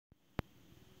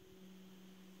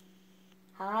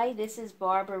Hi, this is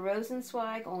Barbara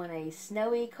Rosenzweig on a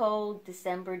snowy, cold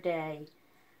December day.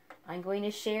 I'm going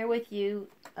to share with you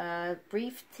a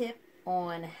brief tip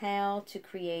on how to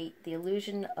create the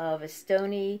illusion of a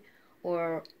stony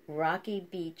or rocky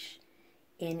beach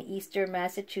in eastern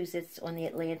Massachusetts on the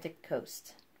Atlantic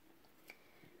coast.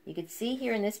 You can see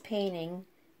here in this painting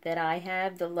that I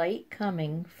have the light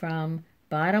coming from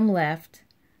bottom left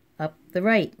up the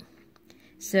right.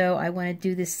 So I want to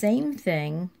do the same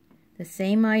thing, the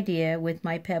same idea with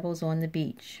my pebbles on the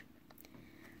beach.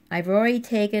 I've already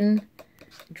taken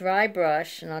dry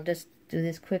brush, and I'll just do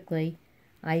this quickly.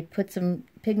 I put some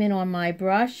pigment on my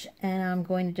brush, and I'm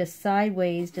going to just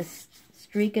sideways just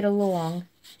streak it along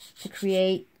to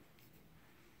create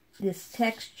this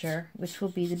texture, which will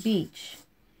be the beach.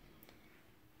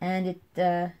 And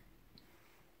it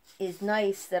is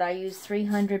nice that I use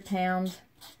 300-pound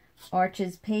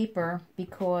Arches paper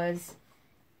because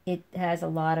it has a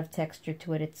lot of texture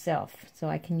to it itself, so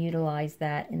I can utilize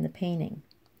that in the painting.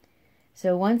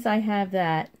 So once I have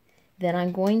that, then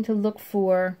I'm going to look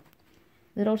for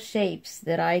little shapes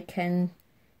that I can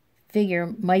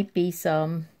figure might be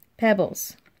some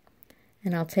pebbles.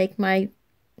 And I'll take my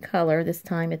color, this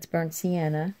time it's burnt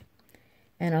sienna,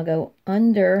 and I'll go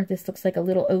under. This looks like a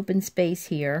little open space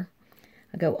here.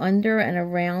 I'll go under and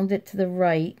around it to the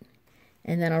right,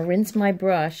 and then I'll rinse my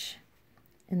brush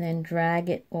and then drag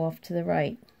it off to the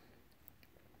right.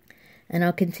 And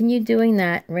I'll continue doing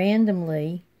that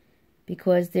randomly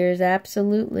because there's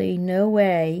absolutely no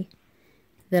way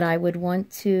that I would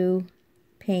want to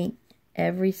paint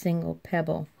every single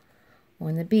pebble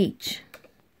on the beach.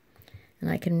 And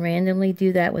I can randomly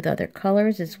do that with other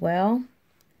colors as well.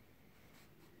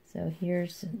 So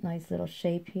here's a nice little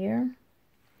shape here.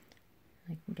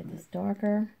 I can get this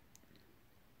darker.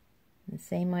 The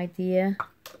same idea.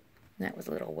 That was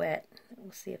a little wet.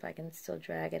 We'll see if I can still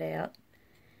drag it out.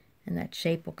 And that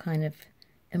shape will kind of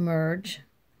emerge.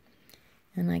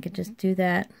 And I could just do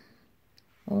that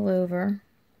all over.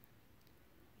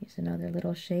 Here's another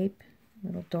little shape, a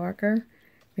little darker.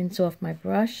 Rinse off my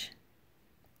brush.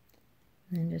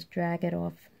 And then just drag it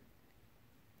off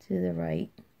to the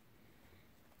right.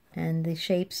 And the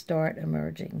shapes start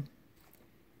emerging.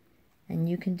 And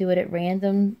you can do it at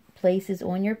random places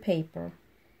on your paper.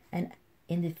 And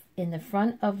in the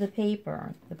front of the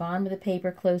paper, the bottom of the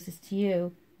paper closest to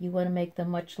you, you want to make them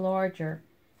much larger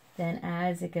than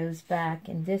as it goes back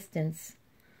in distance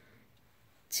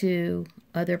to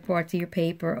other parts of your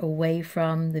paper away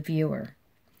from the viewer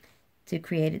to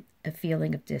create a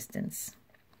feeling of distance.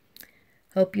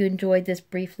 Hope you enjoyed this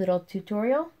brief little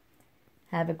tutorial.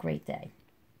 Have a great day.